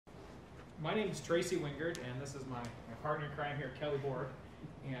My name is Tracy Wingard, and this is my partner in crime here, Kellie Bork.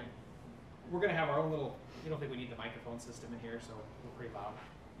 And we're going to have our own little, you don't think we need the microphone system in here, so we're pretty loud.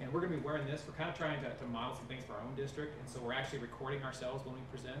 And we're going to be wearing this. We're kind of trying to model some things for our own district, and so we're actually recording ourselves when we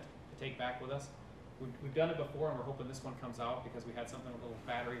present to take back with us. We've done it before, and we're hoping this one comes out because we had something, a little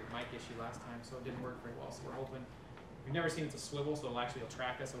battery or mic issue last time, so it didn't work very well. So we're hoping, you've never seen it's a swivel, so it'll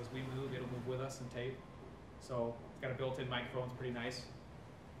track us. So as we move, it'll move with us and tape. So it's got a built-in microphone, it's pretty nice.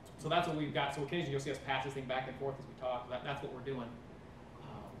 So that's what we've got. So occasionally you'll see us pass this thing back and forth as we talk. That's what we're doing.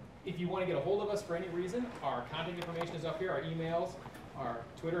 If you want to get a hold of us for any reason, our contact information is up here, our emails, our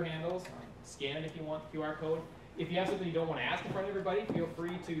Twitter handles. Scan it if you want, QR code. If you have something you don't want to ask in front of everybody, feel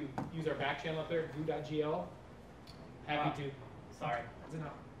free to use our back channel up there, goo.gl. Happy to. Sorry. Is it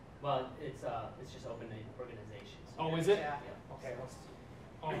not? Well, it's just open to organizations. Oh, is it? Yeah. Okay.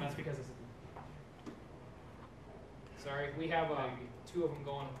 Oh, that's because it's. Sorry, we have two of them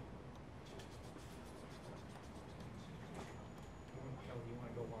going. Kellie, do you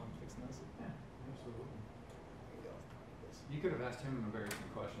want to go while I'm fixing this? Yeah, absolutely. You could have asked him an embarrassing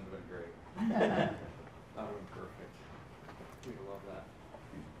question, it would have been great. That would have been perfect. We'd love that.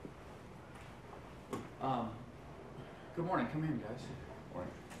 Good morning. Come in, guys.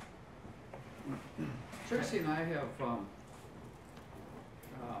 Morning. Tracy and I have,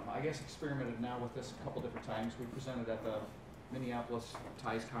 I guess, experimented now with this a couple different times. We presented at the Minneapolis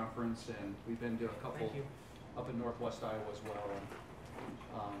Ties Conference, and we've been to a couple up in Northwest Iowa as well. And,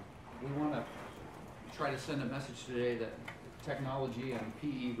 we want to try to send a message today that technology and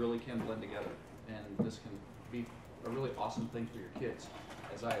PE really can blend together, and this can be a really awesome thing for your kids,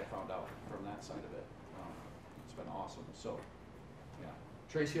 as I have found out from that side of it. It's been awesome. So, yeah,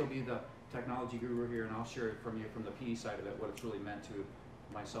 Tracy will be the technology guru here, and I'll share it from you from the PE side of it, what it's really meant to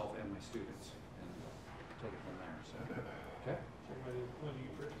myself and my students, and take it from there. So, okay.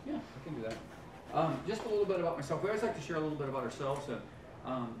 Yeah, I can do that. Just a little bit about myself. We always like to share a little bit about ourselves. And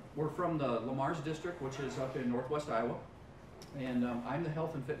we're from the Lamar's district, which is up in Northwest Iowa. And I'm the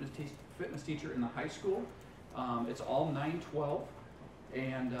health and fitness teacher in the high school. It's all 9-12.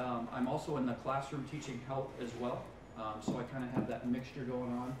 And I'm also in the classroom teaching health as well. So I kind of have that mixture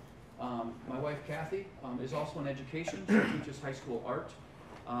going on. My wife, Kathy, is also in education. She teaches high school art.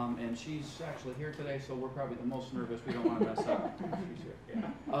 And she's actually here today, so we're probably the most nervous. We don't want to mess up. She's here.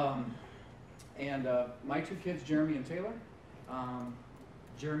 Yeah. And my two kids, Jeremy and Taylor.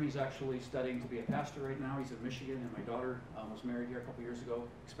 Jeremy's actually studying to be a pastor right now. He's in Michigan, and my daughter was married here a couple years ago,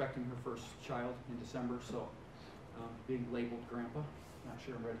 expecting her first child in December, so being labeled grandpa. Not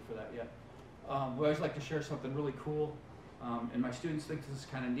sure I'm ready for that yet. We always like to share something really cool, and my students think this is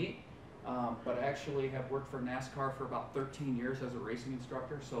kind of neat, but I actually have worked for NASCAR for about 13 years as a racing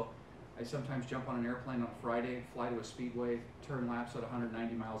instructor, so I sometimes jump on an airplane on Friday, fly to a speedway, turn laps at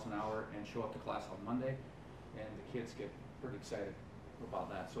 190 miles an hour, and show up to class on Monday, and the kids get pretty excited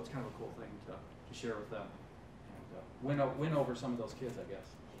about that. So it's kind of a cool thing to share with them, and win over some of those kids, I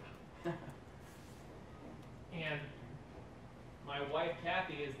guess. And my wife,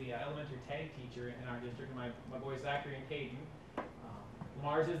 Kathy, is the elementary tag teacher in our district, and my boys, Zachary and Caden.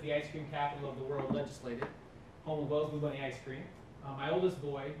 Mars is the ice cream capital of the world legislated, home of Wells Blue Bunny ice cream. My oldest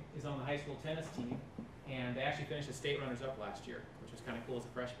boy is on the high school tennis team, and they actually finished as state runners-up last year, which was kind of cool as a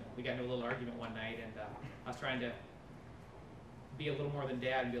freshman. We got into a little argument one night, and I was trying to be a little more than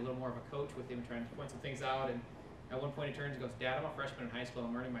dad and be a little more of a coach with him, trying to point some things out. And at one point he turns and goes, "Dad, I'm a freshman in high school.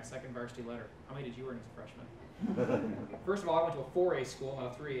 I'm earning my second varsity letter. How many did you earn as a freshman?" First of all, I went to a 4A school,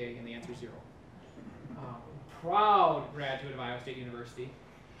 not a 3A, and the answer is 0. Proud graduate of Iowa State University.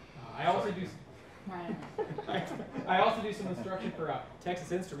 I also do some instruction for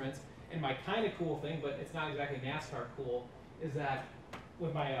Texas Instruments, and my kind of cool thing, but it's not exactly NASCAR cool, is that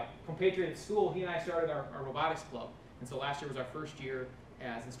with my compatriot at school, he and I started our robotics club. And so last year was our first year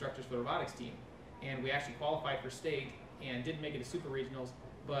as instructors for the robotics team. And we actually qualified for state and didn't make it to super regionals,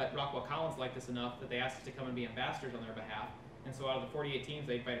 but Rockwell Collins liked us enough that they asked us to come and be ambassadors on their behalf. And so out of the 48 teams,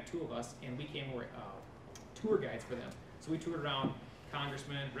 they invited 2 of us, and we came tour guides for them. So we toured around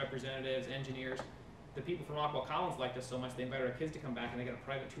congressmen, representatives, engineers. The people from Rockwell Collins liked us so much, they invited our kids to come back, and they got a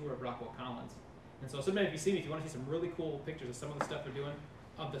private tour of Rockwell Collins. And so sometimes if you see me, if you want to see some really cool pictures of some of the stuff they're doing,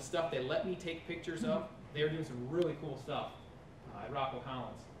 of the stuff they let me take pictures of, they were doing some really cool stuff at Rockwell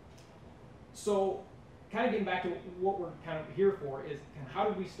Collins. So kind of getting back to what we're kind of here for is kind of how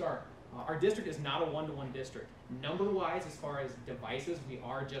did we start? Our district is not a one-to-one district. Number-wise, as far as devices, we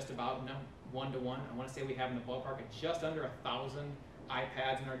are just about one-to-one. I want to say we have in the ballpark of just under 1,000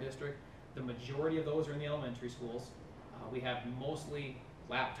 iPads in our district. The majority of those are in the elementary schools. We have mostly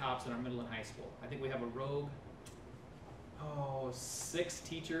laptops in our middle and high school. I think we have a rogue 6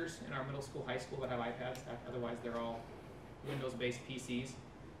 teachers in our middle school, high school that have iPads. Otherwise, they're all Windows-based PCs.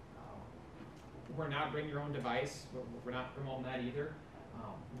 We're not bring your own device. We're not promoting that either.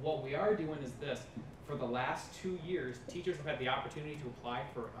 What we are doing is this. For the last 2 years, teachers have had the opportunity to apply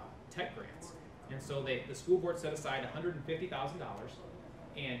for tech grants. And so the school board set aside $150,000,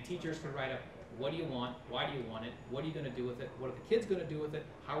 and teachers can write up, what do you want, why do you want it, what are you going to do with it, what are the kids going to do with it,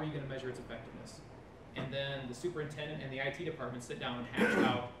 how are you going to measure its effectiveness. And then the superintendent and the IT department sit down and hash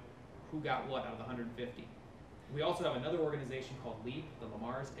out who got what out of the 150. We also have another organization called LEAP, the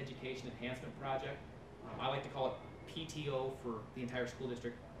Lamar's Education Enhancement Project. I like to call it PTO for the entire school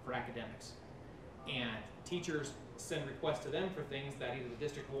district for academics. And teachers send requests to them for things that either the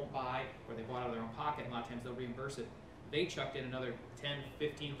district won't buy or they bought out of their own pocket, and a lot of times they'll reimburse it. They chucked in another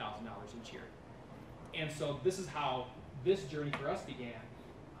 $10,000, $15,000 each year. And so this is how this journey for us began.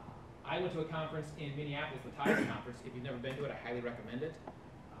 I went to a conference in Minneapolis, the TIDES conference. If you've never been to it, I highly recommend it.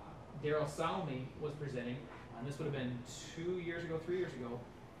 Daryl Salmi was presenting, and this would have been 2 years ago, 3 years ago.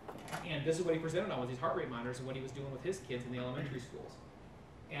 And this is what he presented on, was these heart rate monitors and what he was doing with his kids in the elementary schools.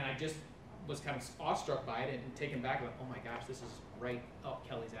 And I just was kind of awestruck by it and taken back, like, oh my gosh, this is right up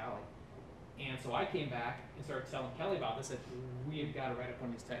Kelly's alley. And so I came back and started telling Kelly about this. I said, we have got to write up one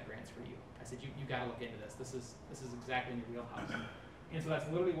of these tech grants for you. I said, you got to look into this. This is exactly in your wheelhouse. And so that's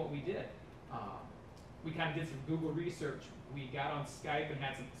literally what we did. We kind of did some Google research. We got on Skype and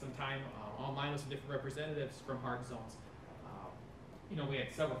had some time online with some different representatives from hard zones. We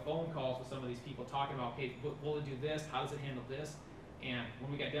had several phone calls with some of these people talking about, okay, will it do this? How does it handle this? And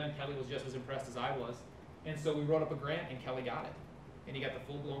when we got done, Kelly was just as impressed as I was. And so we wrote up a grant, and Kelly got it. And he got the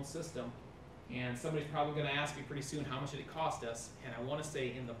full-blown system. And somebody's probably going to ask me pretty soon, how much did it cost us? And I want to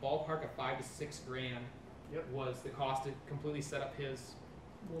say in the ballpark of $5 to $6 grand was the cost to completely set up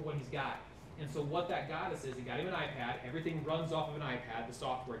what he's got. And so what that got us is, it got him an iPad. Everything runs off of an iPad, the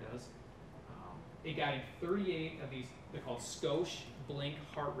software does. It got him 38 of these, they're called Scosh Blink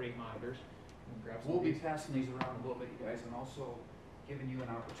heart rate monitors. We'll be passing these around a little bit, you guys, and also giving you an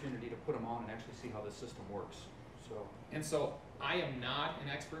opportunity to put them on and actually see how this system works. So I am not an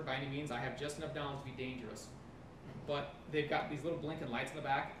expert by any means. I have just enough knowledge to be dangerous. But they've got these little blinking lights in the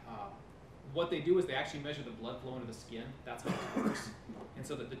back. What they do is they actually measure the blood flow into the skin. That's how it works. And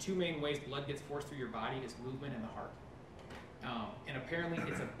so that the 2 main ways blood gets forced through your body is movement and the heart. And apparently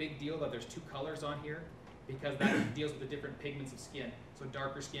it's a big deal that there's 2 colors on here, because that deals with the different pigments of skin. So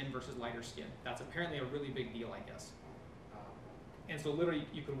darker skin versus lighter skin. That's apparently a really big deal, I guess. And so literally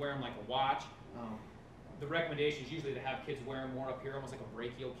you could wear them like a watch. The recommendation is usually to have kids wear them more up here, almost like a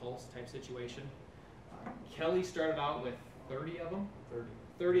brachial pulse type situation. Kelly started out with 30 of them.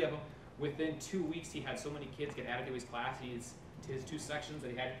 30 of them. Within 2 weeks, he had so many kids get added to his class, to his 2 sections,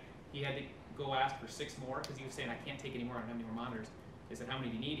 that he had to go ask for 6 more, because he was saying, I can't take any more, I don't have any more monitors. They said, how many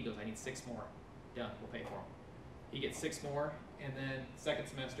do you need? He goes, I need 6 more. Done, we'll pay for them. He gets 6 more, and then second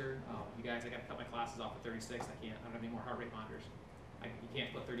semester, you guys, I got to cut my classes off at 36. I don't have any more heart rate monitors. You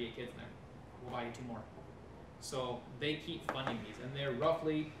can't put 38 kids in there. We'll buy you 2 more. So they keep funding these, and they're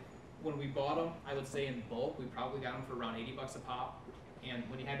roughly, when we bought them, I would say in bulk, we probably got them for around $80 a pop. And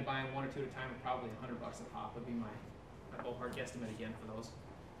when you had to buy them 1 or 2 at a time, probably $100 a pop would be my ballpark guesstimate again for those.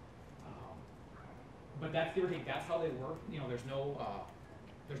 But that's the thing. That's how they work. There's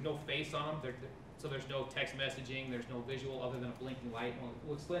no face on them. So there's no text messaging. There's no visual other than a blinking light.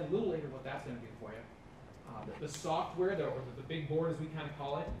 We'll explain a little later what that's going to do for you. The software, or the big board as we kind of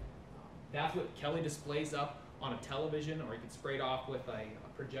call it, that's what Kelly displays up on a television, or you can spray it off with a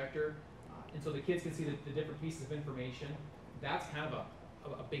projector, and so the kids can see the different pieces of information. That's kind of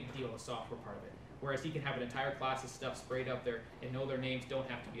a big deal, the software part of it. Whereas he can have an entire class of stuff sprayed up there, and know their names don't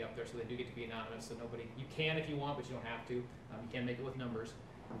have to be up there, so they do get to be anonymous. So you can if you want, but you don't have to. You can make it with numbers.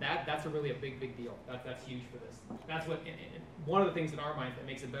 That's really a big deal. That's huge for this. That's what one of the things in our mind that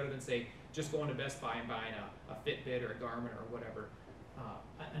makes it better than, say, just going to Best Buy and buying a Fitbit or a Garmin or whatever.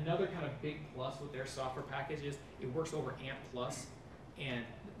 Another kind of big plus with their software package is it works over AMP+, and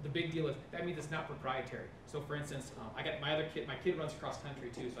the big deal is that means it's not proprietary. So for instance, I got my kid runs cross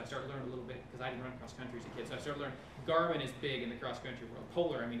country too, so I started learning a little bit, because I didn't run cross country as a kid, so I started learning Garmin is big in the cross country world.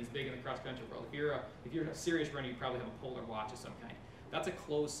 Polar, is big in the cross country world. If you're a serious runner, you probably have a Polar watch of some kind. That's a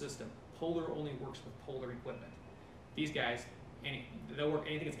closed system. Polar only works with Polar equipment. They'll work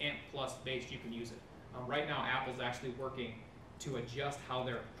anything that's AMP+ based, you can use it. Right now, Apple's actually working to adjust how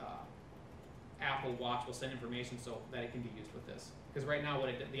their Apple Watch will send information so that it can be used with this. Because right now, what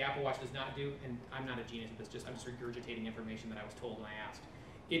the Apple Watch does not do, and I'm not a genius at this, I'm just regurgitating information that I was told when I asked.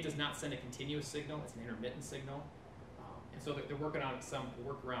 It does not send a continuous signal, it's an intermittent signal. And so they're working on some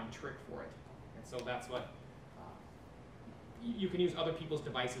workaround trick for it. And so that's what you can use other people's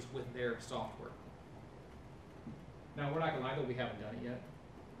devices with their software. Now, we're not gonna lie though, we haven't done it yet.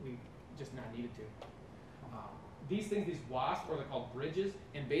 We just not needed to. These things, these WASP, or they're called bridges,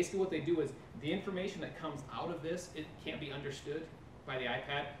 and basically what they do is the information that comes out of this, it can't be understood by the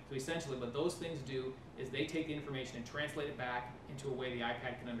iPad. So essentially what those things do is they take the information and translate it back into a way the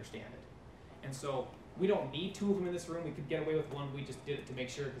iPad can understand it. And so we don't need 2 of them in this room. We could get away with 1. We just did it to make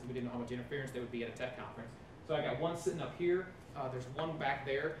sure because we didn't know how much interference there would be at a tech conference. So I got 1 sitting up here. There's 1 back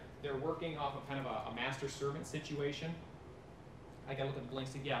there. They're working off of kind of a master-servant situation. I gotta look at the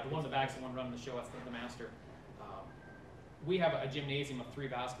blinks. Yeah, the one in the back's the one running the show. That's the master. We have a gymnasium of 3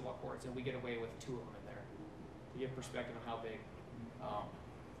 basketball courts, and we get away with 2 of them in there to give perspective on how big.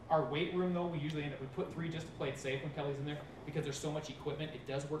 Our weight room, though, we usually we put 3 just to play it safe when Kellie's in there because there's so much equipment. It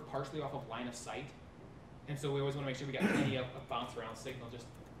does work partially off of line of sight, and so we always want to make sure we got plenty of bounce around signal just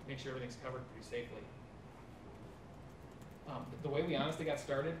to make sure everything's covered pretty safely. The way we honestly got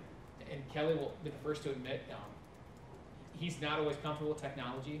started, and Kellie will be the first to admit, he's not always comfortable with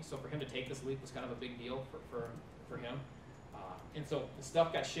technology, so for him to take this leap was kind of a big deal for him. And so the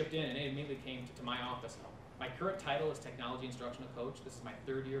stuff got shipped in, and it immediately came to my office. My current title is Technology Instructional Coach. This is my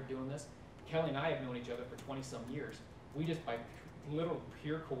 3rd year of doing this. Kellie and I have known each other for 20-some years. We just, by literal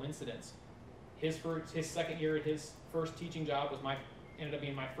pure coincidence, his 2nd year at his first teaching job ended up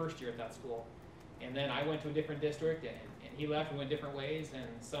being my 1st year at that school. And then I went to a different district, and he left and went different ways, and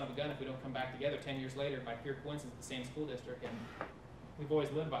son of a gun, if we don't come back together 10 years later, by pure coincidence, the same school district, and we've always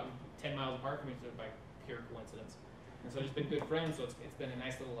lived about 10 miles apart from each other by pure coincidence. And so just been good friends, so it's been a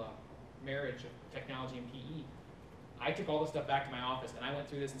nice little marriage of technology and PE. I took all this stuff back to my office, and I went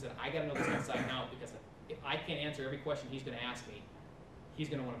through this and said, I gotta know this inside and out, because if I can't answer every question he's gonna ask me, he's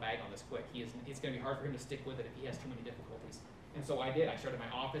gonna wanna bag on this quick. It's gonna be hard for him to stick with it if he has too many difficulties. And so I did. I started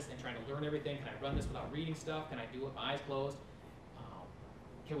my office and trying to learn everything. Can I run this without reading stuff? Can I do it with my eyes closed?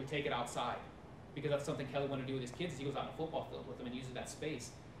 Can we take it outside? Because that's something Kellie wanted to do with his kids. He goes out in the football field with them and uses that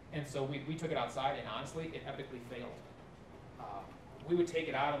space. And so we took it outside, and honestly, it epically failed. We would take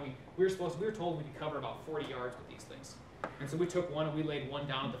it out, and we were told we could cover about 40 yards with these things. And so we took one and we laid one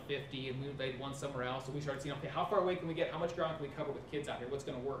down at the 50, and we laid one somewhere else. So we started seeing, okay, how far away can we get? How much ground can we cover with kids out here? What's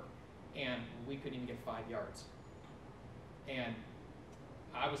going to work? And we couldn't even get 5 yards. And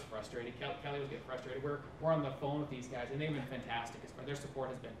I was frustrated. Kellie was getting frustrated. We're on the phone with these guys, and they've been fantastic. Their support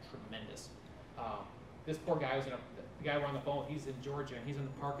has been tremendous. This poor guy was the guy we're on the phone with. He's in Georgia, and he's in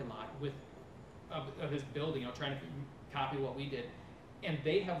the parking lot of his building, trying to copy what we did. And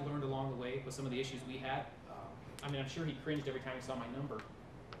they have learned along the way with some of the issues we had. I mean, I'm sure he cringed every time he saw my number,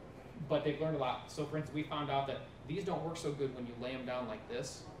 but they've learned a lot. So, for instance, we found out that these don't work so good when you lay them down like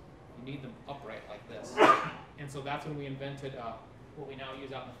this. You need them upright like this. And so that's when we invented what we now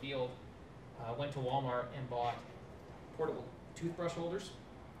use out in the field. Went to Walmart and bought portable toothbrush holders,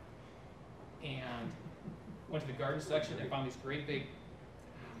 and went to the garden section and found these great big,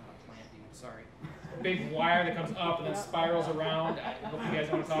 I'm not a plant dude, sorry, big wire that comes up and then spirals around. I hope you guys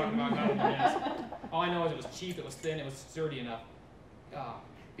know what I'm talking about. God, yes. All I know is it was cheap, it was thin, it was sturdy enough.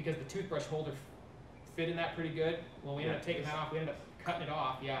 Because the toothbrush holder fit in that pretty good. Well, we ended up taking that off. We ended up cutting it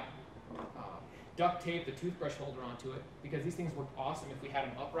off, yeah. Duct tape the toothbrush holder onto it, because these things work awesome if we had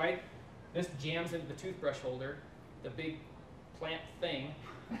them upright. This jams into the toothbrush holder, the big plant thing.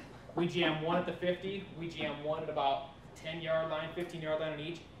 We jam one at the 50, we jam one at about 10-yard line, 15-yard line on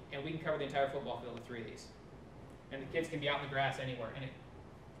each, and we can cover the entire football field with 3 of these. And the kids can be out in the grass anywhere, and it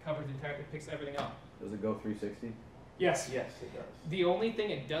covers the entire, it picks everything up. Does it go 360? Yes. Yes, it does. The only thing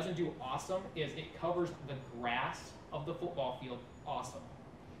it doesn't do awesome is it covers the grass of the football field awesome.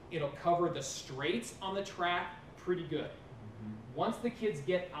 It'll cover the straights on the track pretty good. Once the kids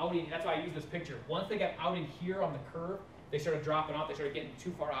get out in, that's why I use this picture, once they got out in here on the curve, they started dropping off, they started getting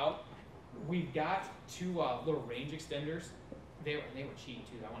too far out. We've got 2 little range extenders. They were cheap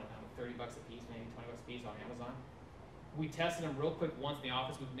too. I wanted them $30 a piece, maybe $20 a piece on Amazon. We tested them real quick once in the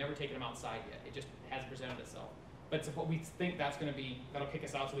office. We've never taken them outside yet. It just hasn't presented itself. But what we think that's going to be, that'll kick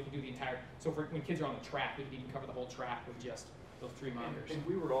us out so we can do the entire, so for when kids are on the track, we can even cover the whole track with just those 3 monitors. And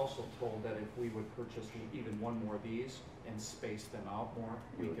we were also told that if we would purchase even one more of these and space them out more,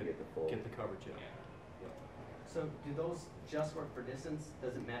 we could get the coverage in. Yeah. So do those just work for distance?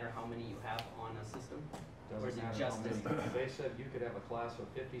 Doesn't matter how many you have on a system? Or is Doesn't it matter just how many. distance? They said you could have a class of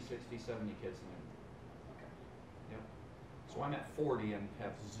 50, 60, 70 kids in there. Okay. Yep. So I'm at 40 and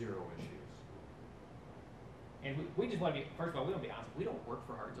have 0 issues. And we just want to be, first of all, we want to be honest, we don't work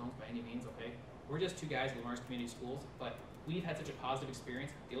for hard zones by any means, okay? We're just 2 guys at Lamar's Community Schools, but we've had such a positive experience.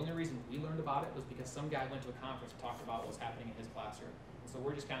 The only reason we learned about it was because some guy went to a conference and talked about what was happening in his classroom. And so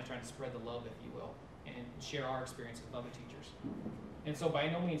we're just kind of trying to spread the love, if you will. and share our experience with other teachers. And so by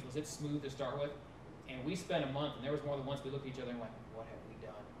no means was it smooth to start with, and we spent a month, and there was more than once we looked at each other and went, what have we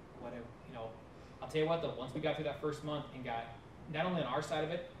done? What have, you know, I'll tell you what though, once we got through that first month and got, not only on our side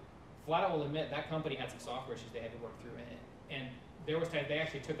of it, flat out will admit that company had some software issues they had to work through, and there was times they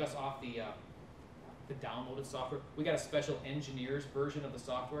actually took us off the downloaded software. We got a special engineers version of the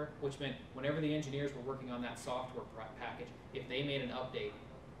software, which meant whenever the engineers were working on that software package, if they made an update,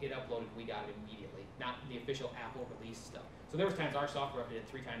 it uploaded, we got it immediately, not the official Apple release stuff. So there was times our software updated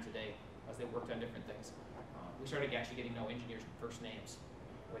 3 times a day as they worked on different things. We started actually getting to know engineers' first names,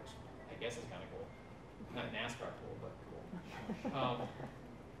 which I guess is kind of cool. Not NASCAR cool, but cool.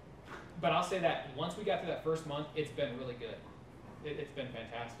 But I'll say that once we got through that first month, it's been really good. It's been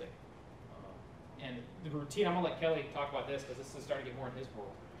fantastic. And the routine, I'm gonna let Kelly talk about this because this is starting to get more in his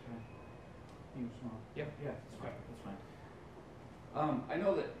world. Yep. Yeah, that's fine. That's fine. I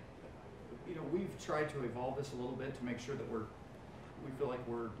know that, you know, we've tried to evolve this a little bit to make sure that we feel like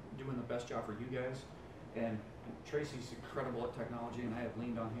we're doing the best job for you guys. And Tracy's incredible at technology, and I have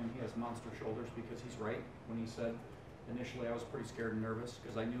leaned on him. He has monster shoulders because he's right when he said initially I was pretty scared and nervous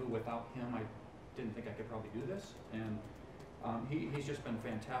because I knew without him I didn't think I could probably do this. And he's just been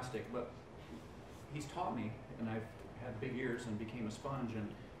fantastic. But he's taught me, and I've had big ears and became a sponge,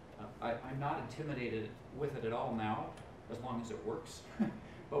 and I'm not intimidated with it at all now, as long as it works.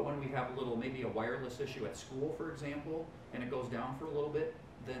 But when we have maybe a wireless issue at school, for example, and it goes down for a little bit,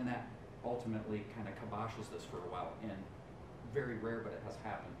 then that ultimately kind of kiboshes this for a while. And very rare, but it has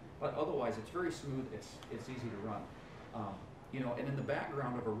happened. But otherwise, it's very smooth. It's easy to run. You know, and in the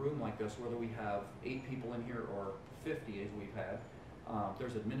background of a room like this, whether we have 8 people in here or 50 as we've had,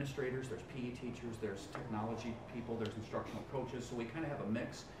 there's administrators, there's PE teachers, there's technology people, there's instructional coaches, so we kind of have a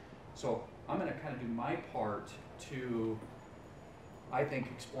mix. So I'm going to kind of do my part to, I think,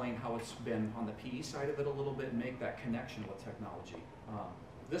 explain how it's been on the PE side of it a little bit and make that connection with technology.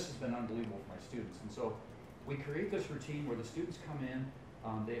 This has been unbelievable for my students, and so we create this routine where the students come in,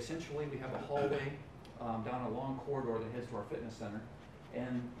 we have a hallway down a long corridor that heads to our fitness center,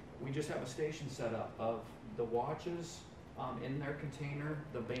 and we just have a station set up of the watches in their container,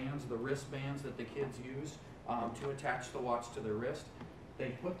 the bands, the wristbands that the kids use to attach the watch to their wrist.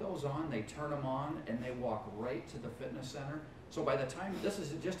 They put those on, they turn them on, and they walk right to the fitness center. So by the time, this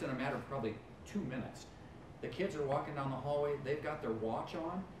is just in a matter of probably 2 minutes, the kids are walking down the hallway, they've got their watch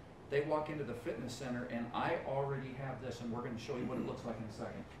on, they walk into the fitness center, and I already have this, and we're going to show you what it looks like in a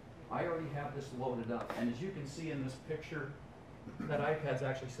second. I already have this loaded up, and as you can see in this picture, that iPad's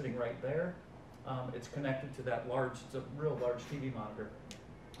actually sitting right there. It's connected to that it's a real large TV monitor.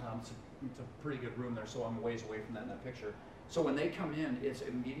 It's a pretty good room there, so I'm a ways away from that in that picture. So when they come in, it's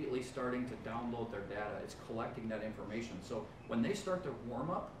immediately starting to download their data. It's collecting that information. So when they start their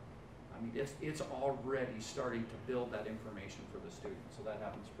warm-up, I mean, it's already starting to build that information for the student. So that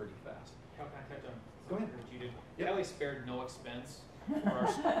happens pretty fast. How can I touch on Go ahead. what you did? Yep. Kelly spared no expense for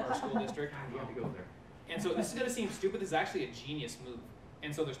our school district. You have to go there. And so this is going to seem stupid. This is actually a genius move.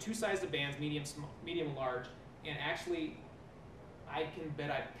 And so there's 2 sizes of bands, medium, small, medium, large. And actually, I can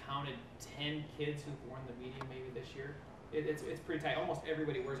bet I've counted 10 kids who've worn the medium maybe this year. It's pretty tight. Almost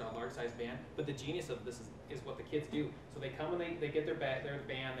everybody wears a large size band. But the genius of this is what the kids do. So they come and they get their band,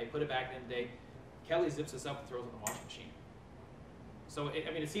 they put it back in the day. Kelly zips this up and throws it in the washing machine. So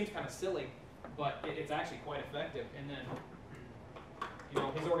I mean, it seems kind of silly, but it's actually quite effective. And then, you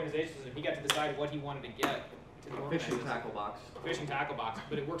know, his organization says he got to decide what he wanted to get. Fishing tackle box. Fishing tackle box,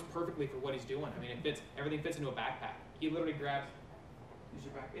 but it works perfectly for what he's doing. I mean, everything fits into a backpack. He literally grabs, here's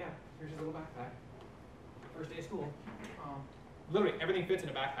your backpack. Yeah, here's your little backpack. First day of school. Literally, everything fits in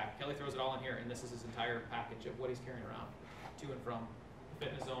a backpack. Kelly throws it all in here, and this is his entire package of what he's carrying around to and from the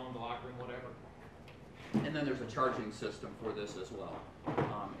fitness zone, the locker room, whatever. And then there's a charging system for this as well.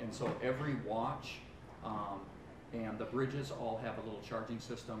 And so every watch and the bridges all have a little charging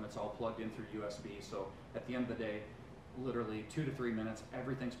system. It's all plugged in through USB. So at the end of the day, literally 2 to 3 minutes,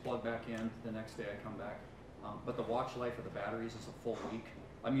 everything's plugged back in. The next day I come back. But the watch life of the batteries is a full week.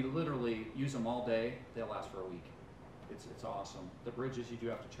 I mean, literally use them all day. They'll last for a week. It's awesome. The bridges you do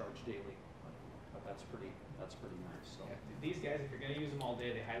have to charge daily, but that's pretty nice. So Yeah, these guys, if you're going to use them all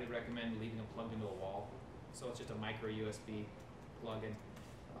day, they highly recommend leaving them plugged into a wall. So it's just a micro USB plug-in.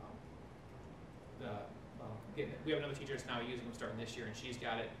 We have another teacher that's now using them starting this year, and she's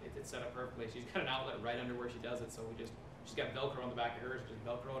got it. It's set up perfectly. She's got an outlet right under where she does it, so she's got Velcro on the back of hers. Just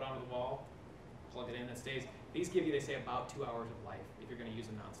Velcro it onto the wall, plug it in, it stays. These give you, they say, about 2 hours of life if you're going to use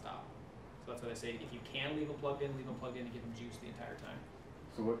them nonstop. So that's what I say. If you can leave them plugged in and give them juice the entire time.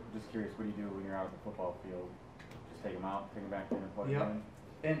 So just curious, what do you do when you're out at the football field? Just take them out, take them back in, and plug them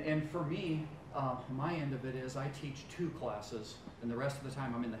in? And for me, My end of it is I teach 2 classes, and the rest of the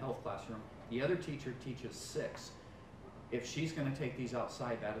time I'm in the health classroom. The other teacher teaches 6. If she's going to take these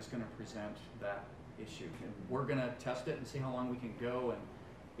outside, that is going to present that issue. And we're going to test it and see how long we can go. And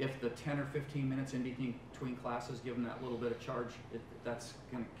if the 10 or 15 minutes in between classes, give them that little bit of charge, that's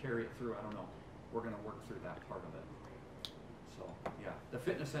going to carry it through. I don't know. We're going to work through that part of it. So, yeah. The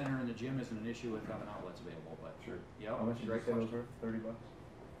fitness center and the gym isn't an issue with having outlets available, but Sure. yeah. How much did you say those were? $30?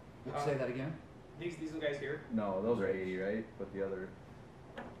 Say that again? These little guys here. No, those are 80, right? But the other.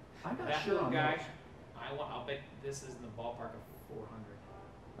 I'm not That sure little on guy, those. I'll bet this is in the ballpark of 400.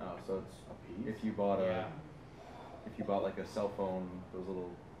 Oh, so it's A piece? if you bought Yeah. if you bought like a cell phone, those little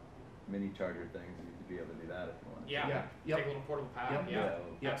mini charger things, you'd be able to do that if you wanted. Yeah. Yeah. Yep. Take a little portable pad. Yep. Yeah.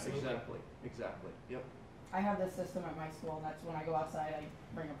 Yep, Absolutely. exactly. Yep. I have this system at my school, and that's when I go outside, I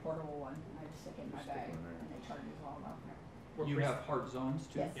bring a portable one, and I just stick it in my Just stick bag, it in there. and it charges all up there. We're You pretty- have heart zones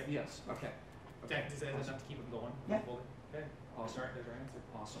too? Yes. Yep. Yes, okay. That is enough to keep it going. Yeah. Okay. Awesome. Sorry, there's our answer.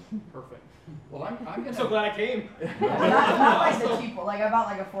 Awesome, perfect. Well, I'm I'm gonna. so glad I came. Not like the cheap one, like I bought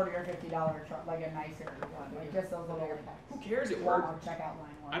like a $40 or $50 truck, like a nicer one, like just those little Who cares? It Walmart worked. checkout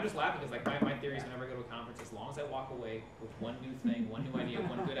line ones. I'm just laughing because like my theory is whenever I go to a conference, as long as I walk away with one new thing, one new idea,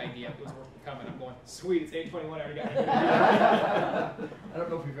 one good idea, it was worth coming. I'm going, sweet, it's 8:21, I already got it. I don't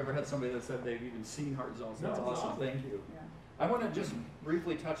know if we've ever had somebody that said they've even seen heart zones. No, That's it's awesome. awesome. Thank you. Yeah. I want to just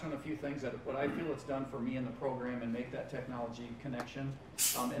briefly touch on a few things that what I feel it's done for me in the program and make that technology connection.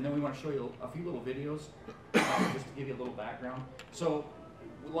 And then we want to show you a few little videos just to give you a little background. So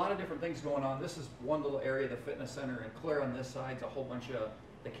a lot of different things going on. This is one little area, the fitness center, and clear on this side is a whole bunch of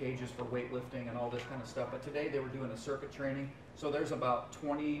the cages for weightlifting and all this kind of stuff. But today they were doing a circuit training. So there's about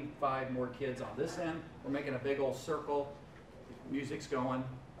 25 more kids on this end. We're making a big old circle. Music's going.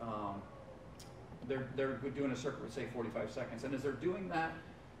 They're doing a circuit with say 45 seconds. And as they're doing that,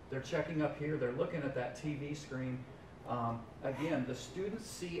 they're checking up here. They're looking at that TV screen. Again, the students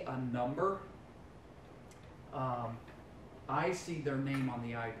see a number. I see their name on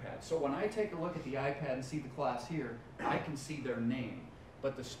the iPad. So when I take a look at the iPad and see the class here, I can see their name.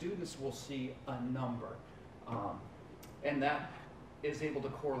 But the students will see a number. And that is able to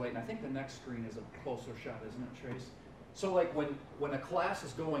correlate. And I think the next screen is a closer shot, isn't it, Trace? So like when a class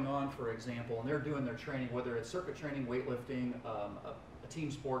is going on, for example, and they're doing their training, whether it's circuit training, weightlifting, a team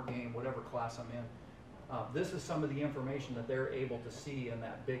sport game, whatever class I'm in, this is some of the information that they're able to see in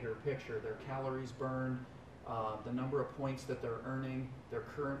that bigger picture. Their calories burned, the number of points that they're earning, their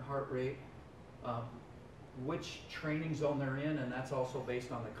current heart rate, which training zone they're in, and that's also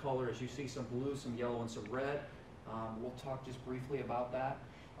based on the color. As you see some blue, some yellow, and some red. We'll talk just briefly about that.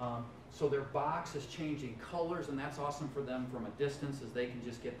 So their box is changing colors, and that's awesome for them from a distance, as they can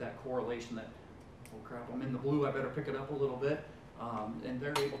just get that correlation that, oh crap, I'm in the blue, I better pick it up a little bit. And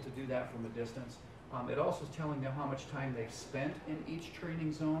they're able to do that from a distance. It also is telling them how much time they've spent in each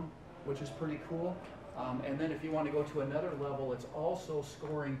training zone, which is pretty cool. And then if you want to go to another level, it's also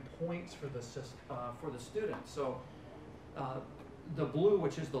scoring points for the student. So the blue,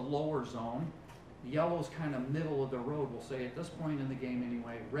 which is the lower zone, yellow's kind of middle of the road, we'll say at this point in the game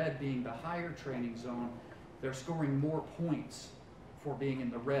anyway. Red being the higher training zone, they're scoring more points for being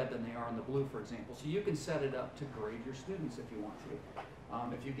in the red than they are in the blue, for example. So you can set it up to grade your students if you want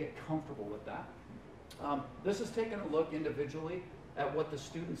to, if you get comfortable with that. This is taking a look individually at what the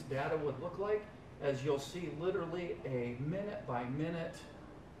students' data would look like, as you'll see literally a minute-by-minute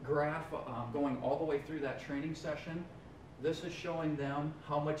graph going all the way through that training session. This is showing them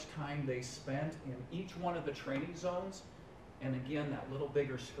how much time they spent in each one of the training zones. And again, that little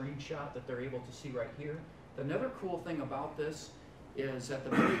bigger screenshot that they're able to see right here. Another cool thing about this is at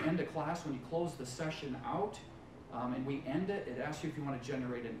the very end of class, when you close the session out and we end it, it asks you if you want to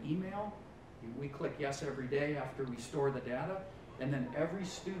generate an email. We click yes every day after we store the data. And then every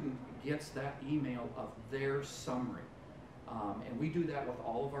student gets that email of their summary. And we do that with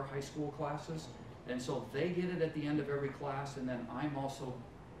all of our high school classes. And so they get it at the end of every class, and then I'm also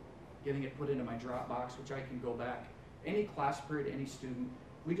getting it put into my Dropbox, which I can go back any class period, any student.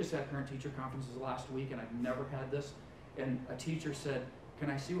 We just had parent-teacher conferences last week, and I've never had this. And a teacher said, can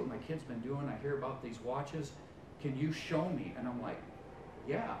I see what my kid's been doing? I hear about these watches. Can you show me? And I'm like,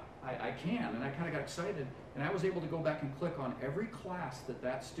 yeah, I can. And I kind of got excited. And I was able to go back and click on every class that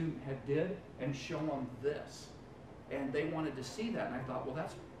that student had did and show them this. And they wanted to see that. And I thought, well,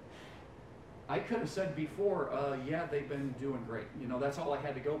 I could have said before, yeah, they've been doing great. You know, that's all I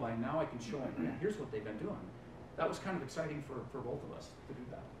had to go by. Now I can show them, yeah, here's what they've been doing. That was kind of exciting for both of us to do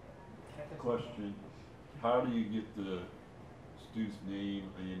that. Question, how do you get the student's name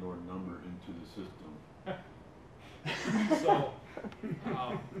and or number into the system? So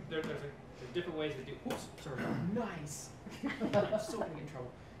There's different ways to do. Oops, sorry. Nice. I'm so gonna get in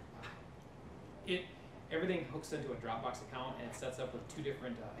trouble. Everything hooks into a Dropbox account and it sets up with 2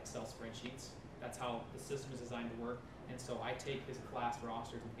 different Excel spreadsheets. That's how the system is designed to work. And so I take his class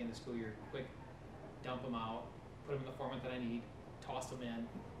rosters at the beginning of the school year, quick, dump them out, put them in the format that I need, toss them in,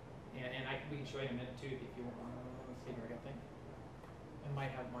 and we can show you in a minute too if you want. Let's see here, I think. I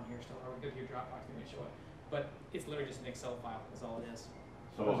might have them on here still. Or we go to your Dropbox and we show it. But it's literally just an Excel file. That's all it is.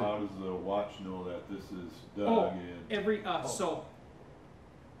 So how does the watch know that this is Oh, Doug and? So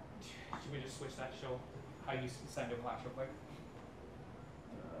should we just switch that to show how you send a flash real quick?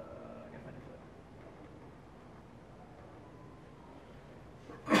 I gotta find it.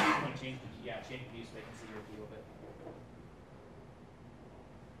 You want to change change the view so they can see your view of it.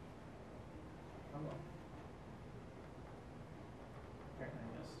 Hello. Apparently I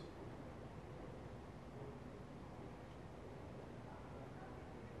missed.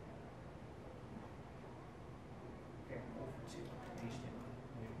 Okay, I'm over to HDMI.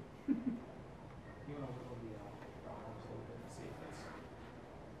 You want to look over the problems a little bit and see if it's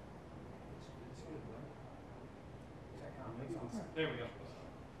good, right? Is that common? There we go.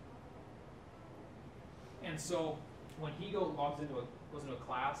 And so when he logs into a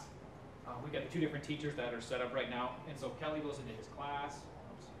class, we've got the 2 different teachers that are set up right now. And so Kelly goes into his class.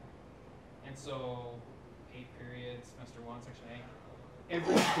 Oops. And so 8 periods, semester 1, section A.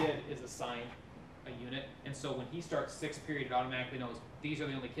 Every kid is assigned a unit. And so when he starts 6th period, it automatically knows these are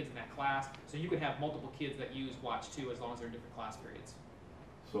the only kids in that class. So you can have multiple kids that use Watch 2 as long as they're in different class periods.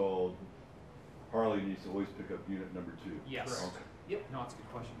 So Harley needs to always pick up unit number 2. Yes. Correct. Yep. No, it's a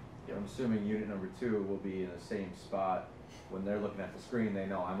good question. I'm assuming unit number 2 will be in the same spot. When they're looking at the screen, they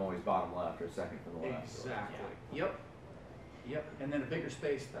know I'm always bottom left or second from the left. Exactly. Yep. Yep. And then a bigger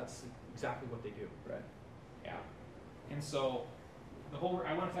space, that's exactly what they do. Right. Yeah. And so I want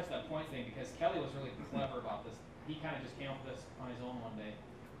to touch that point thing because Kelly was really clever about this. He kind of just came up with this on his own one day.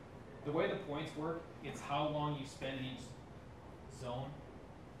 The way the points work, it's how long you spend in each zone.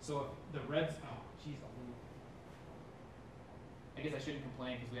 So if the reds, I guess I shouldn't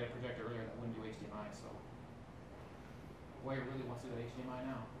complain because we had a projector earlier that wouldn't do HDMI, so Boyer really wants to do HDMI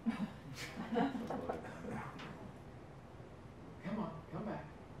now. Come on, come back.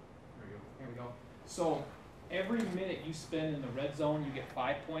 There we go. So every minute you spend in the red zone, you get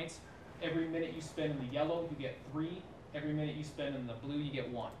 5 points. Every minute you spend in the yellow, you get 3. Every minute you spend in the blue, you get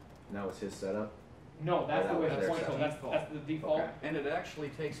 1. And that was his setup? No, that's the way the points go. That's That's the default. Okay. And it actually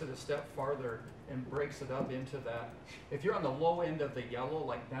takes it a step farther and breaks it up into that. If you're on the low end of the yellow,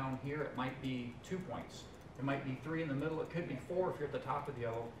 like down here, it might be 2 points. It might be 3 in the middle. It could be 4 if you're at the top of the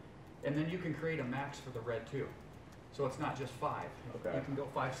yellow. And then you can create a max for the red too. So it's not just 5. Okay. You can go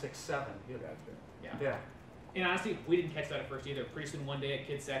 5, 6, 7. Gotcha. Yeah. Yeah. And honestly, we didn't catch that at first either. Pretty soon one day a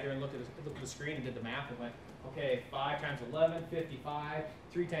kid sat here and looked at the screen and did the math and went, okay, 5 times 11, 55,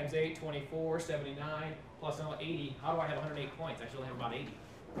 3 times 8, 24, 79, plus another 80. How do I have 108 points? I should only have about 80.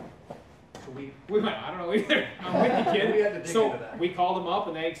 So we went, I don't know either. I'm with you, kid. We had to dig so into that. we called them up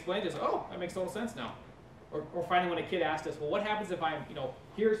and they explained to us, oh, that makes total sense now. Or finally when a kid asked us, well, what happens if I'm,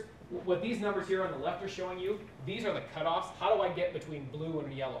 here's what these numbers here on the left are showing you. These are the cutoffs. How do I get between blue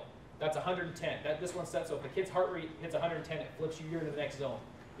and yellow? That's 110. This one's set, so if the kid's heart rate hits 110, it flips you, you're in the next zone.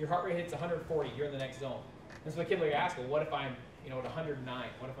 Your heart rate hits 140, you're in the next zone. And so the kid will ask, well, what if I'm at 109?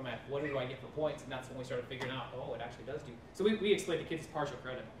 What if I'm what do I get for points? And that's when we started figuring out, oh, it actually does do. So we explained to kids it's partial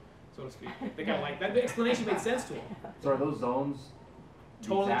credit, so to speak. They kind of like that. The explanation made sense to them. So are those zones the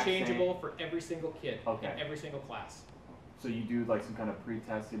Totally exact changeable same? for every single kid Okay. in every single class. So you do like some kind of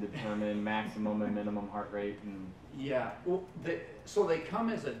pre-test to determine maximum and minimum heart rate and Yeah, well, so they come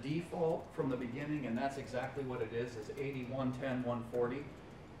as a default from the beginning, and that's exactly what it is 80, 110, 140.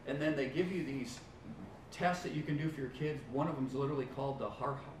 And then they give you these tests that you can do for your kids. One of them is literally called the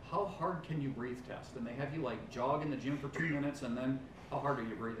how hard can you breathe test. And they have you like jog in the gym for 2 minutes, and then how hard are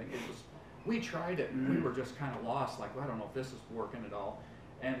you breathing? We tried it, and we were just kind of lost, like, well, I don't know if this is working at all.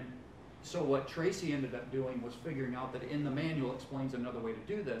 And so what Tracy ended up doing was figuring out that in the manual explains another way to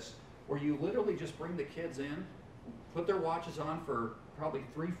do this, where you literally just bring the kids in, put their watches on for probably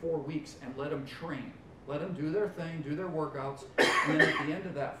 3-4 weeks and let them train. Let them do their thing, do their workouts, and then at the end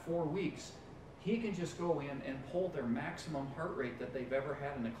of that 4 weeks, he can just go in and pull their maximum heart rate that they've ever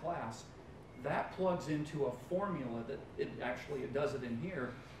had in a class. That plugs into a formula that it does it in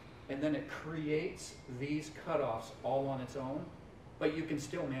here, and then it creates these cutoffs all on its own, but you can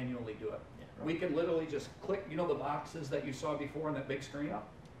still manually do it. Yeah, right. We can literally just click, the boxes that you saw before on that big screen? Yeah.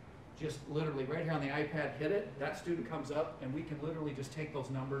 Just literally right here on the iPad, hit it, that student comes up, and we can literally just take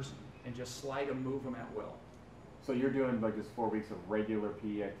those numbers and just slide them, move them at will. So you're doing like just 4 weeks of regular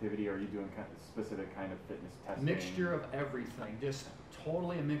PE activity, or are you doing kind of specific kind of fitness testing? Mixture of everything, just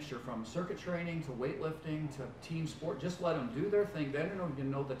totally a mixture, from circuit training to weightlifting to team sport. Just let them do their thing. They don't even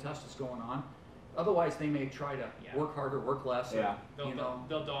know the test is going on. Otherwise, they may try to work harder, work less. Yeah. Or,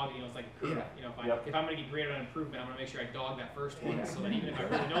 They'll dog, it's like a curve. Yeah. If I'm going to get graded on improvement, I'm going to make sure I dog that first one, so that even if I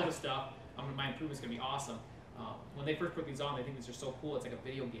really know the stuff, my improvement's going to be awesome. When they first put these on, they think these are so cool. It's like a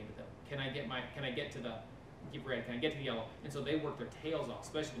video game to them. Can I get to the red? Can I get to the yellow? And so they work their tails off,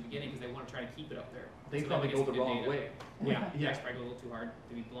 especially in the beginning, because they want to try to keep it up there. They so probably get go some the good wrong data. way. Yeah, Yeah. probably go a little too hard,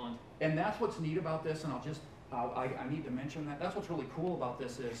 to be blunt. And that's what's neat about this, and I need to mention that. That's what's really cool about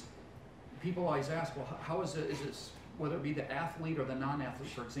this is, people always ask, well, how is it, whether it be the athlete or the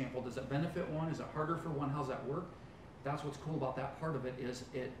non-athlete, for example, does it benefit one? Is it harder for one? How's that work? That's what's cool about that part of it, is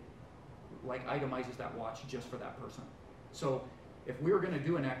it like itemizes that watch just for that person. So if we were going to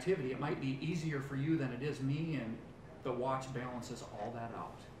do an activity, it might be easier for you than it is me, and the watch balances all that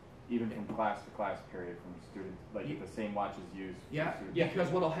out. Even from class to class period, from students, like if the same watch is used. Yeah, because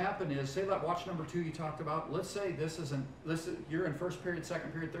what'll happen is, say that watch number 2 you talked about, let's say you're in first period,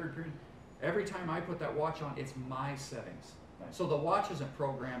 second period, third period. Every time I put that watch on, it's my settings. Nice. So the watch isn't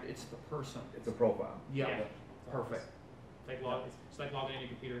programmed, it's the person. It's a profile. Yeah, perfect. It's like logging into your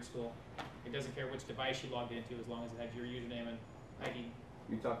computer at school. It doesn't care which device you logged into, as long as it has your username and ID.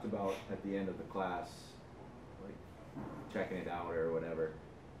 You talked about at the end of the class, like checking it out or whatever.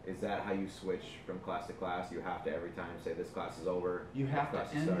 Is that how you switch from class to class? You have to every time say this class is over. You have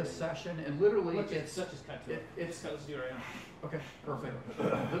class to is end the starting. session, and literally Let's it's just cut to it. it's Let's do it right now. okay,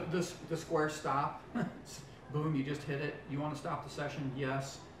 perfect. The square stop, boom, you just hit it. You want to stop the session?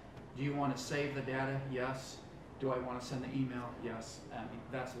 Yes. Do you want to save the data? Yes. Do I want to send the email? Yes. I mean,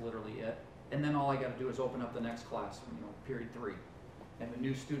 that's literally it. And then all I got to do is open up the next class, period 3. And the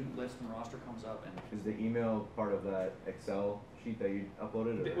new student list and roster comes up. And Is the email part of that Excel sheet that you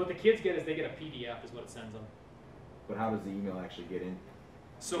uploaded? Or? What the kids get is they get a PDF, is what it sends them. But how does the email actually get in?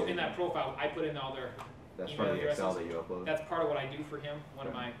 So in that profile, I put in all their That's email part of the Excel addresses. that you upload? That's part of what I do for him. One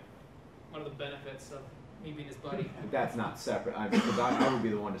of the benefits of me being his buddy. But that's not separate, because I would be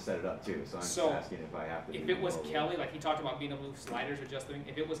the one to set it up too, so I'm just So, asking if I have to. If do it was all of Kelly, like he talked about being able to move sliders or adjust things,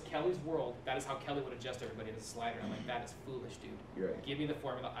 if it was Kelly's world, that is how Kelly would adjust everybody to the slider. I'm like, that is foolish, dude. You're right. Give me the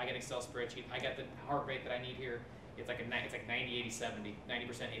formula. I got an Excel spreadsheet. I got the heart rate that I need here. It's like 90, 80, 70, 90%,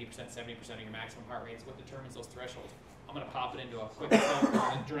 80%, 70% of your maximum heart rate. It's what determines those thresholds. I'm gonna pop it into a quick Excel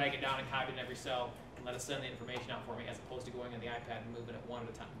form and drag it down and copy it in every cell and let it send the information out for me, as opposed to going on the iPad and moving it one at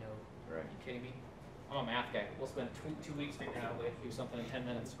a time. No. Right. Are you kidding me? I'm a math guy. We'll spend 2 weeks figuring out a way to do something in 10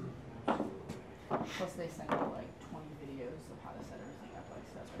 minutes. Plus they send out like 20 videos of how to set everything up, like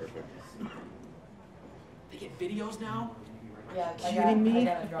so that's Perfect. They get videos now? Yeah, Kidding me?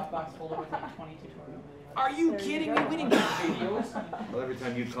 I got a Dropbox folder with like 20 tutorial videos. Are you There kidding go. me? We didn't get videos. Well, every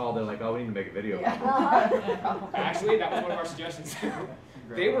time you call, they're like, oh, we need to make a video. Yeah. Actually, that was one of our suggestions.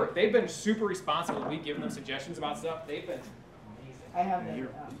 They've been super responsible. We've given them suggestions about stuff. They've been amazing. I have the You're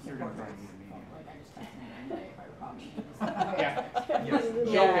gonna support probably groups. need a meeting. Like I just text them every day if I recall meetings. Yeah. yes.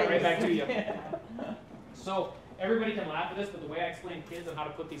 She'll get right back to you. So everybody can laugh at this, but the way I explain kids on how to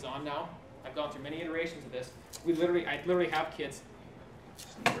put these on now, I've gone through many iterations of this. I literally have kids.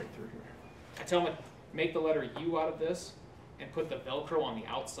 Right through here. I tell them, make the letter U out of this and put the Velcro on the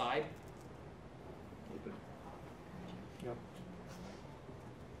outside. Yep.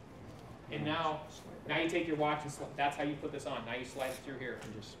 And now you take your watch and that's how you put this on. Now you slide it through here.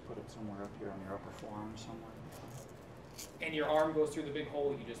 And just put it somewhere up here on your upper forearm somewhere. And your arm goes through the big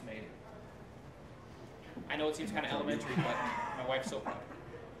hole you just made. I know it seems kind of elementary, but my wife's so proud.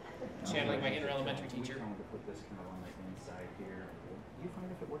 Channeling my inner elementary teacher. We found to put this kind of on the inside here. Do you find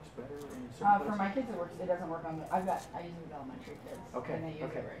if it works better in certain For places? my kids it works. It doesn't work on the. I use it with elementary kids. Okay, And they use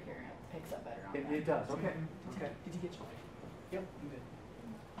okay. it right here and it picks up better on It them. does. Okay. Okay. Did you get your Yep, you did.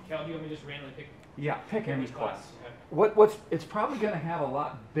 Cal, do you want me to just randomly pick Yeah, pick any which class. Okay. It's probably going to have a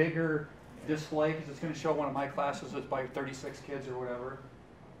lot bigger display because it's going to show one of my classes that's by 36 kids or whatever.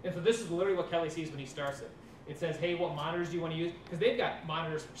 And so this is literally what Kelly sees when he starts it. It says, hey, what monitors do you want to use? Because they've got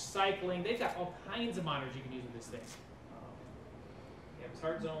monitors for cycling. They've got all kinds of monitors you can use with this thing. You have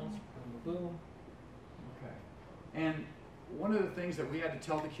heart zones, boom, boom. Okay. And one of the things that we had to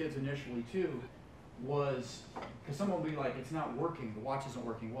tell the kids initially too was, because someone will be like, it's not working, the watch isn't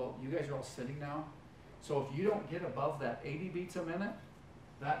working. Well, you guys are all sitting now. So if you don't get above that 80 beats a minute,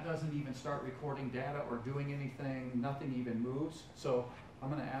 that doesn't even start recording data or doing anything, nothing even moves. So I'm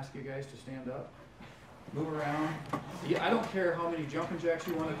going to ask you guys to stand up. move around. Yeah, I don't care how many jumping jacks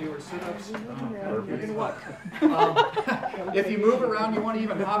you want to do or sit-ups. If you move around, you want to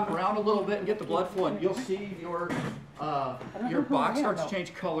even hop around a little bit and get the blood flowing. You'll see your box starts to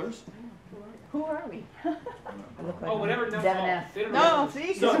change colors. Who are we? Oh, whatever. No, Devin F. they don't No, remember.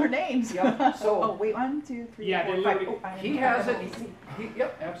 see, So- because her names. Yep. Oh, So wait, 1, 2, 3, Yeah, 4, they 5. literally- Oh, I he has it. Let me see.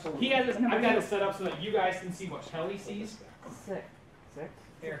 Yep, absolutely. He has this, I've got it set up so that you guys can see what Kelly sees. 6.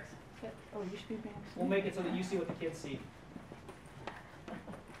 Here, Oh, you should be back. we'll make it so that you see what the kids see.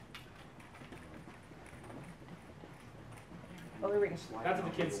 Oh, there we go. That's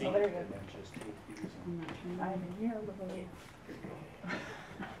what the kids see. Oh, there we go. I'm in here, Lily.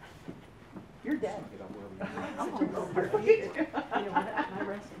 You're dead. Oh, you know what? My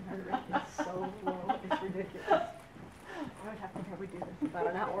resting heart rate is so low, it's ridiculous. I would have to probably do this about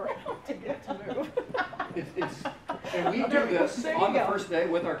an hour to get to move. And we do this on the first day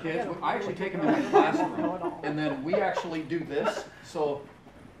with our kids. I actually take them in my classroom, and then we actually do this, so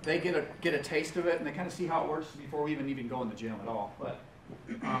they get a taste of it, and they kind of see how it works before we even go in the gym at all. But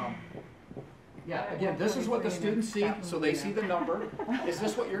yeah, again, this is what the students see, so they see the number. Is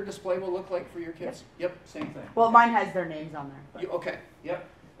this what your display will look like for your kids? Yep, same thing. Well, mine has their names on there. Okay, yep.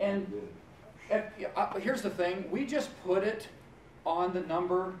 And here's the thing, we just put it on the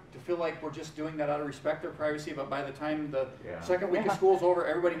number to feel like we're just doing that out of respect or privacy, but by the time the second week of school's over,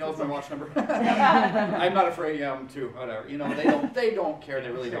 everybody knows my watch number. I'm not afraid, yeah, I'm too, whatever. You know, they don't care,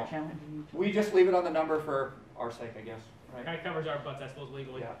 they really don't. We just leave it on the number for our sake, I guess, right? Kind of covers our butts, I suppose,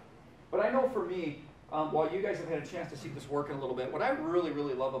 legally. Yeah. But I know for me, while you guys have had a chance to see this working a little bit, what I really,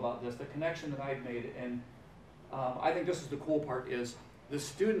 really love about this, the connection that I've made, and I think this is the cool part, is the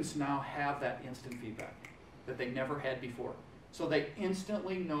students now have that instant feedback that they never had before. So they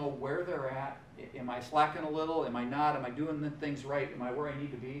instantly know where they're at. Am I slacking a little? Am I not? Am I doing the things right? Am I where I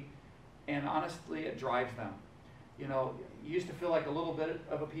need to be? And honestly, it drives them. You know, you used to feel like a little bit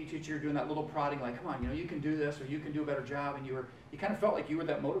of a PE teacher doing that little prodding, like, come on, you know, you can do this, or you can do a better job, and you kind of felt like you were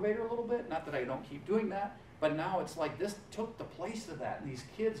that motivator a little bit. Not that I don't keep doing that, but now it's like this took the place of that. And these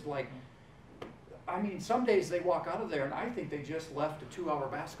kids, like, I mean, some days they walk out of there and I think they just left a 2-hour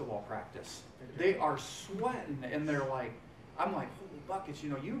basketball practice. They are sweating and they're like, I'm like, holy buckets, you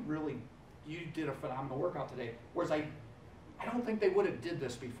know, you did a phenomenal workout today. Whereas I don't think they would have did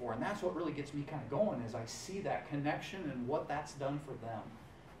this before. And that's what really gets me kind of going, is I see that connection and what that's done for them.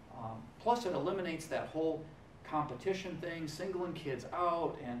 Plus it eliminates that whole competition thing, singling kids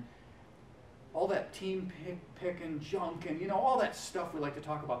out, and all that team picking junk, and you know, all that stuff we like to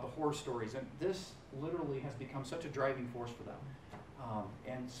talk about, the horror stories. And this literally has become such a driving force for them.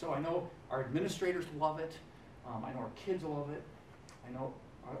 And so I know our administrators love it. I know our kids love it. I know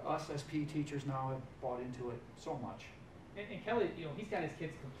us as PE teachers now have bought into it so much. And Kelly, you know, he's got his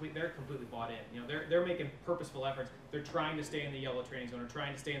kids they're completely bought in. You know, they're making purposeful efforts. They're trying to stay in the yellow training zone, or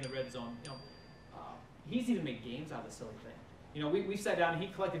trying to stay in the red zone. You know, he's even made games out of the silly thing. You know, we sat down and he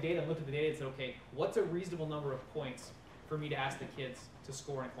collected data and looked at the data and said, okay, what's a reasonable number of points for me to ask the kids to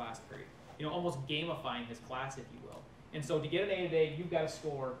score in a class period? You know, almost gamifying his class, if you will. And so to get an A today, you've got to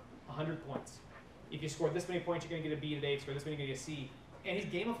score 100 points. If you score this many points, you're going to get a B today. If you score this many, you're going to get a C. And he's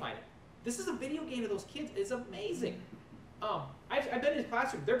gamified it. This is a video game to those kids. It's amazing. I've been in his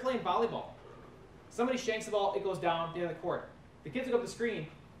classroom. They're playing volleyball. Somebody shanks the ball. It goes down the end of the court. The kids look up the screen.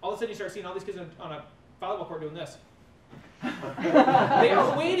 All of a sudden, you start seeing all these kids on a volleyball court doing this. They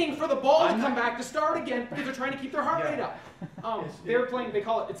are waiting for the ball to come back to start again because they're trying to keep their heart rate up. They're playing,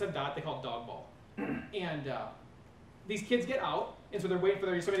 it's a dot, they call it dog ball. And these kids get out, and so they're waiting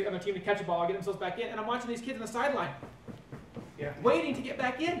for somebody on their team to catch a ball, get themselves back in, and I'm watching these kids on the sideline, waiting to get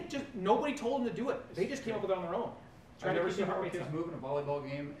back in. Just nobody told them to do it. They just came up with it on their own. I've never seen more kids move in a volleyball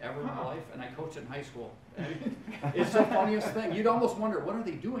game ever in my life, and I coached it in high school. It's the funniest thing. You'd almost wonder, what are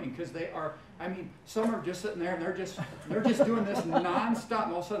they doing? Because they are, I mean, some are just sitting there and they're just doing this nonstop,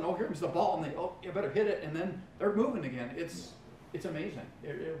 and all of a sudden, oh, here comes the ball, and you better hit it, and then they're moving again. It's amazing.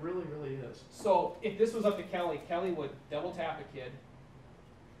 It really, really is. So if this was up to Kelly would double tap a kid.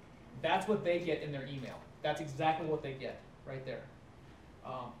 That's what they get in their email. That's exactly what they get right there.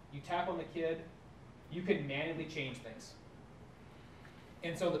 You tap on the kid. You can manually change things.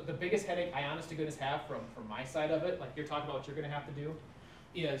 And so the biggest headache I honest to goodness have from my side of it, like you're talking about what you're going to have to do,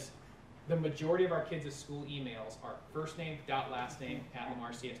 is the majority of our kids' school emails are first name dot last name at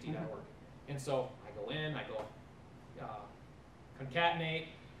lamarcsd.org. And so I go in, I go concatenate,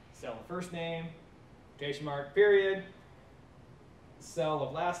 cell of first name, quotation mark, period, cell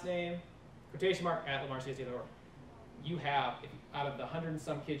of last name, quotation mark at lamarcsd.org. You have, out of the 100 and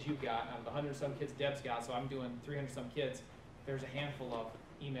some kids you've got, out of the 100 and some kids Deb's got, so I'm doing 300 some kids, there's a handful of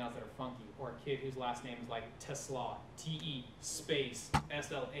emails that are funky, or a kid whose last name is like Tesla, T-E space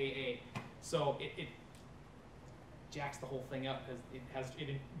S-L-A-A. So it jacks the whole thing up because it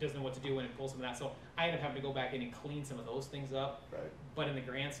doesn't know what to do when it pulls some of that. So I end up having to go back in and clean some of those things up. Right. But in the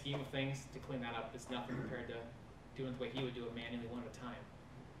grand scheme of things, to clean that up, it's nothing compared to doing the way he would do it manually one at a time.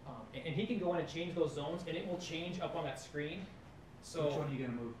 And he can go in and change those zones, and it will change up on that screen. So Which one are you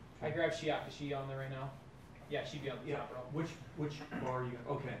gonna move? I grabbed she out. Is she on there right now? Yeah, she'd be on the Yeah, top row. which bar are you,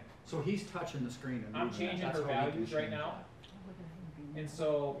 okay, so he's touching the screen and I'm moving that. changing That's her how we can values right change now. that. And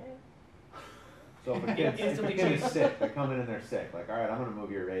so So if a It kid, if a instantly kid is changes. sick, they're coming in, they're sick, like, all right, I'm gonna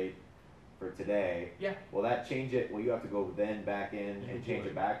move your rate for today. yeah, Will that change it? Will you have to go then back in You and do change it.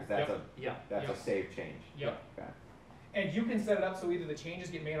 it back? Cause that's Yep. Yeah, that's Yep. a save change. yep. Okay. And you can set it up so either the changes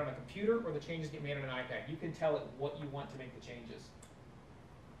get made on a computer or the changes get made on an iPad. You can tell it what you want to make the changes.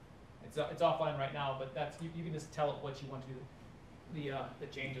 It's offline right now, but that's you can just tell it what you want to do. The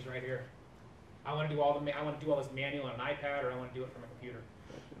changes right here. I want to do I want to do all this manual on an iPad, or I want to do it from a computer.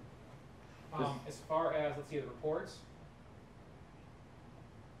 Gotcha. As far as let's see the reports.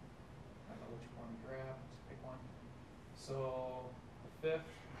 I don't know which one to grab. Let's pick one. So the 5th.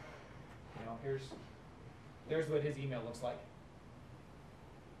 There's what his email looks like.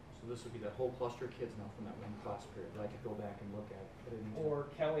 so this would be the whole cluster of kids now from that one class period, that I could go back and look at any time. Or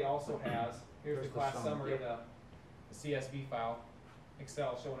Kelly also has, here's the There's the class summary. summary, the CSV file,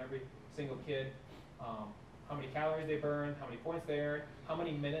 Excel showing every single kid, how many calories they burned, how many points they earned, how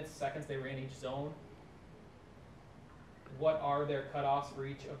many minutes, seconds they were in each zone, what are their cutoffs for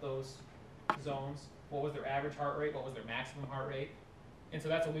each of those zones, what was their average heart rate, what was their maximum heart rate. And so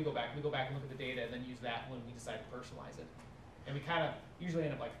that's when we go back. We go back and look at the data and then use that when we decide to personalize it. And we kind of usually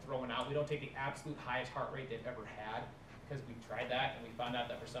end up like throwing out, we don't take the absolute highest heart rate they've ever had, because we've tried that and we found out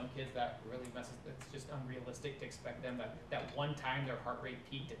that for some kids that really messes, it's just unrealistic to expect them that one time their heart rate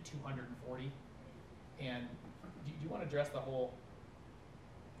peaked at 240. And do you want to address the whole,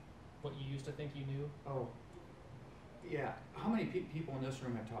 what you used to think you knew? Oh, yeah, how many people in this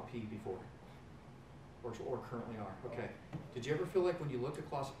room have taught PE before? Or currently are, okay. Did you ever feel like when you looked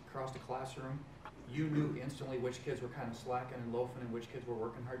across the classroom, you knew instantly which kids were kind of slacking and loafing and which kids were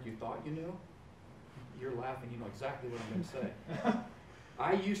working hard? You thought you knew? You're laughing, you know exactly what I'm gonna say.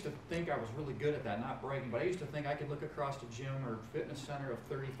 I used to think I was really good at that, not bragging, but I used to think I could look across the gym or fitness center of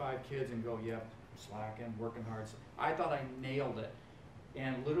 35 kids and go, yep, slacking, working hard. I thought I nailed it.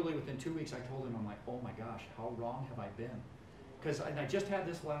 And literally within 2 weeks I told him, I'm like, oh my gosh, how wrong have I been? Because I just had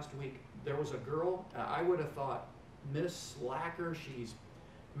this last week. There was a girl, I would have thought, Miss Slacker, she's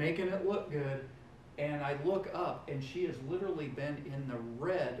making it look good. And I look up and she has literally been in the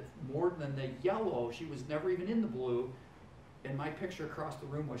red more than the yellow. She was never even in the blue. And my picture across the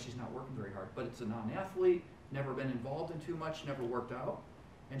room was she's not working very hard. But it's a non-athlete, never been involved in too much, never worked out.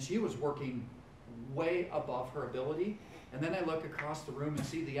 And she was working way above her ability. And then I look across the room and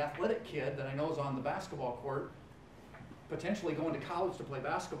see the athletic kid that I know is on the basketball court, potentially going to college to play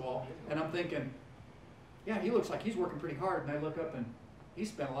basketball, and I'm thinking, yeah, he looks like he's working pretty hard, and I look up and he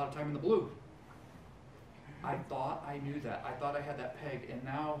spent a lot of time in the blue. I thought I knew that. I thought I had that peg, and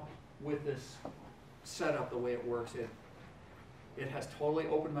now with this setup, the way it works, it has totally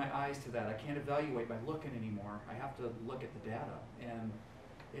opened my eyes to that. I can't evaluate by looking anymore. I have to look at the data, and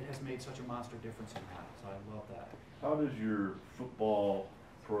it has made such a monster difference in that, so I love that. How does your football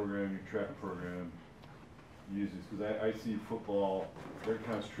program, your track program, use this? Because I see football, they're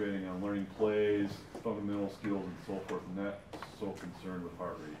concentrating on learning plays, fundamental skills, and so forth, and not so concerned with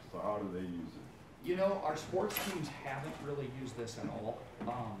heart rate. So how do they use it? You know, our sports teams haven't really used this at all.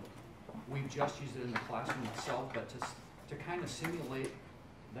 We've just used it in the classroom itself, but to kind of simulate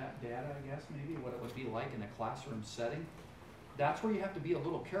that data, I guess, maybe what it would be like in a classroom setting, that's where you have to be a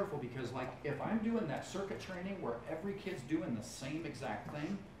little careful, because like if I'm doing that circuit training where every kid's doing the same exact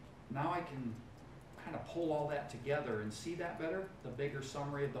thing, now I can kind of pull all that together and see that better, the bigger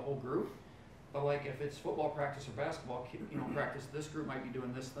summary of the whole group. But like if it's football practice or basketball, practice, this group might be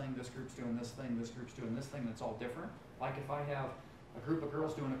doing this thing, this group's doing this thing, this group's doing this thing, that's all different. Like if I have a group of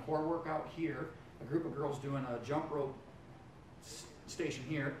girls doing a core workout here, a group of girls doing a jump rope station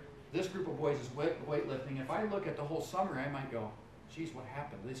here, this group of boys is weightlifting. If I look at the whole summary, I might go, geez, what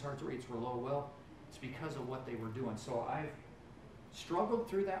happened? These heart rates were low. Well, it's because of what they were doing. So I've struggled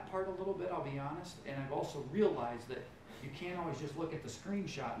through that part a little bit, I'll be honest, and I've also realized that you can't always just look at the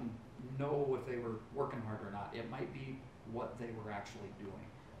screenshot and know if they were working hard or not. It might be what they were actually doing.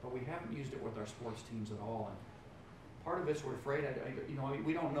 But we haven't used it with our sports teams at all. And part of it's we're afraid,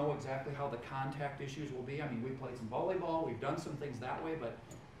 we don't know exactly how the contact issues will be. I mean, we played some volleyball, we've done some things that way, but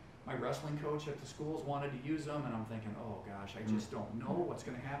my wrestling coach at the schools wanted to use them, and I'm thinking, oh gosh, I just don't know what's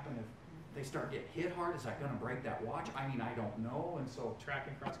going to happen if they start getting hit hard. Is that going to break that watch? I mean, I don't know. And so Track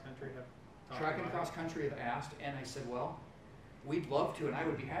and cross country have talked track and about it. cross country have asked, and I said, well, we'd love to, and I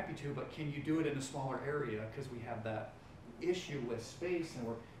would be happy to, but can you do it in a smaller area? Because we have that issue with space, and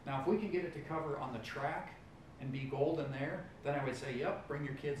now if we can get it to cover on the track and be golden there, then I would say, yep, bring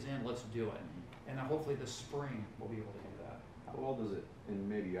your kids in, let's do it. And then hopefully this spring we'll be able to do that. How well does it, and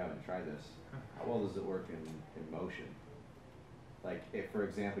maybe you haven't tried this, how well does it work in motion? Like if, for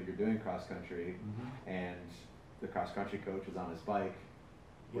example, you're doing cross country and the cross country coach is on his bike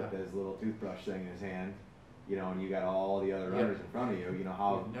with his little toothbrush thing in his hand, you know, and you got all the other runners in front of you, you know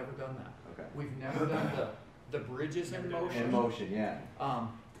how... We've never done that. Okay. We've never done the bridges in motion. In motion, yeah.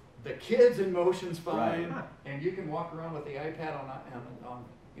 The kids in motion's fine, Right. and you can walk around with the iPad on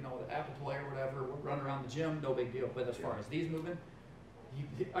you know, the Apple Play or whatever, run around the gym, no big deal. But as far as these moving,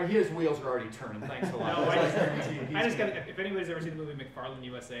 his wheels are already turning. Thanks a lot. No, I I just got, if anybody's ever seen the movie McFarlane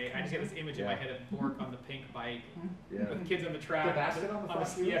USA, I just get this image in my head of Bork on the pink bike, Yeah. with the kids on the track. The basket on the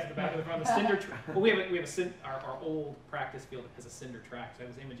front too? Yes, the basket on the cinder track. Well, we have our old practice field has a cinder track, so I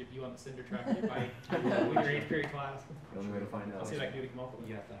have this image of you on the cinder track on your bike with your 8th period class. The only way to find I'll out. see if I can do it multiple.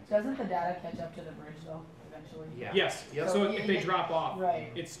 Yeah, thanks. Doesn't the data catch up to the bridge though, eventually? Yeah. Yes, Yep. so if they drop off,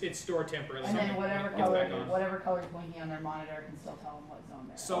 Right. it's stored temporarily. And then Something whatever gets back color, on. whatever color's blinking on their monitor can still tell them what zone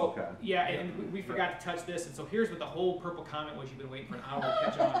they're in. So, Okay. yeah, and we forgot to touch this, and so here's what the whole purple comment was you've been waiting for an hour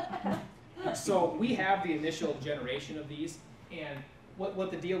to catch on. So we have the initial generation of these, and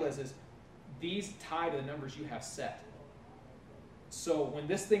what the deal is these tie to the numbers you have set. So when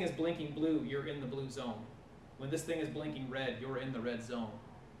this thing is blinking blue, you're in the blue zone. When this thing is blinking red, you're in the red zone.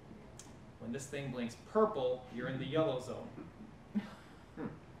 When this thing blinks purple, you're in the yellow zone.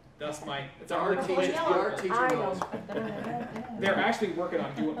 That's it's Our our teacher, our teacher I knows. They're actually working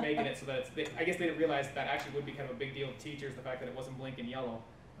on making it so that I guess they didn't realize that actually would be kind of a big deal to teachers, the fact that it wasn't blinking yellow.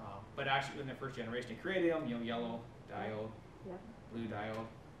 But actually, in their first generation, they created them, yellow diode, Yeah. blue diode,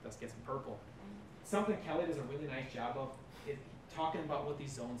 thus gets them purple. Something Kelly does a really nice job of is talking about what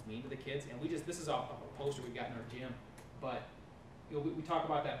these zones mean to the kids, and this is off a poster we've got in our gym, but we talk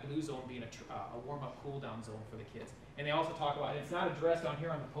about that blue zone being a warm-up, cool-down zone for the kids. And they also talk about, and it's not addressed on here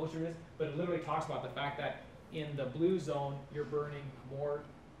on the poster, but it literally talks about the fact that in the blue zone, you're burning more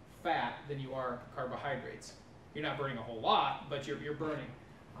fat than you are carbohydrates. You're not burning a whole lot, but you're burning.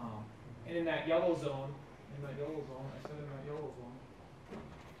 And in that yellow zone, I said in that yellow zone,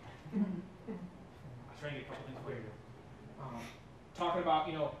 I was trying to get a couple things clear. Talking about,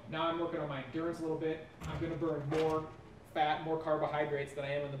 now I'm working on my endurance a little bit. I'm going to burn more fat, more carbohydrates than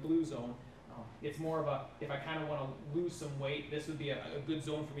I am in the blue zone. It's more of a, if I kind of want to lose some weight, this would be a good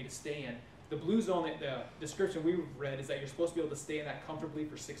zone for me to stay in. The blue zone, the description we read is that you're supposed to be able to stay in that comfortably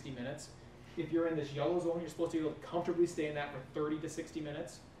for 60 minutes. If you're in this yellow zone, you're supposed to be able to comfortably stay in that for 30 to 60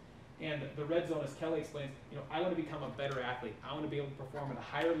 minutes. And the red zone, as Kelly explains, I want to become a better athlete. I want to be able to perform at a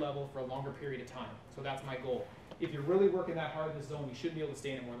higher level for a longer period of time. So that's my goal. If you're really working that hard in this zone, you shouldn't be able to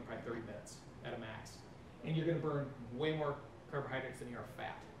stay in it more than probably 30 minutes at a max. And you're going to burn way more carbohydrates than you are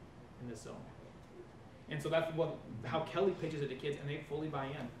fat in this zone. And so that's how Kelly pitches it to kids, and they fully buy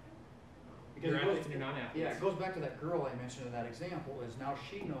in. You're athletes and you're non-athletes. Yeah, it goes back to that girl I mentioned in that example, is now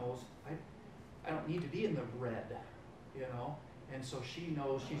she knows I don't need to be in the red, and so she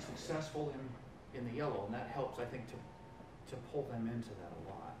knows she's successful in the yellow, and that helps, I think, to pull them into that a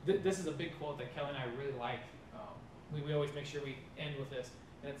lot. This is a big quote that Kelly and I really like. We always make sure we end with this.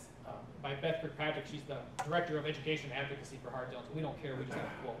 And it's by Beth Kirkpatrick. She's the Director of Education Advocacy for Hard Zones. We don't care, we just have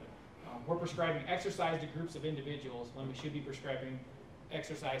a quote. We're prescribing exercise to groups of individuals when we should be prescribing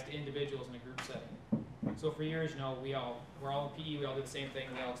exercise to individuals in a group setting. So for years, we're all in PE, we all do the same thing,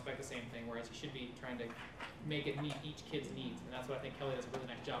 and they all expect the same thing, whereas you should be trying to make it meet each kid's needs. And that's what I think Kelly does a really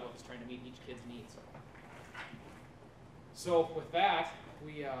nice job of, is trying to meet each kid's needs. So with that,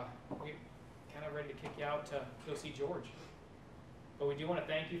 we kind of ready to kick you out to go see George. But we do want to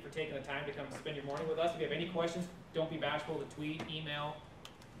thank you for taking the time to come spend your morning with us. If you have any questions, don't be bashful to tweet, email,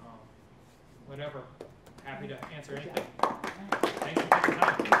 whatever. Happy to answer anything. Thanks for taking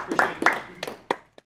the time.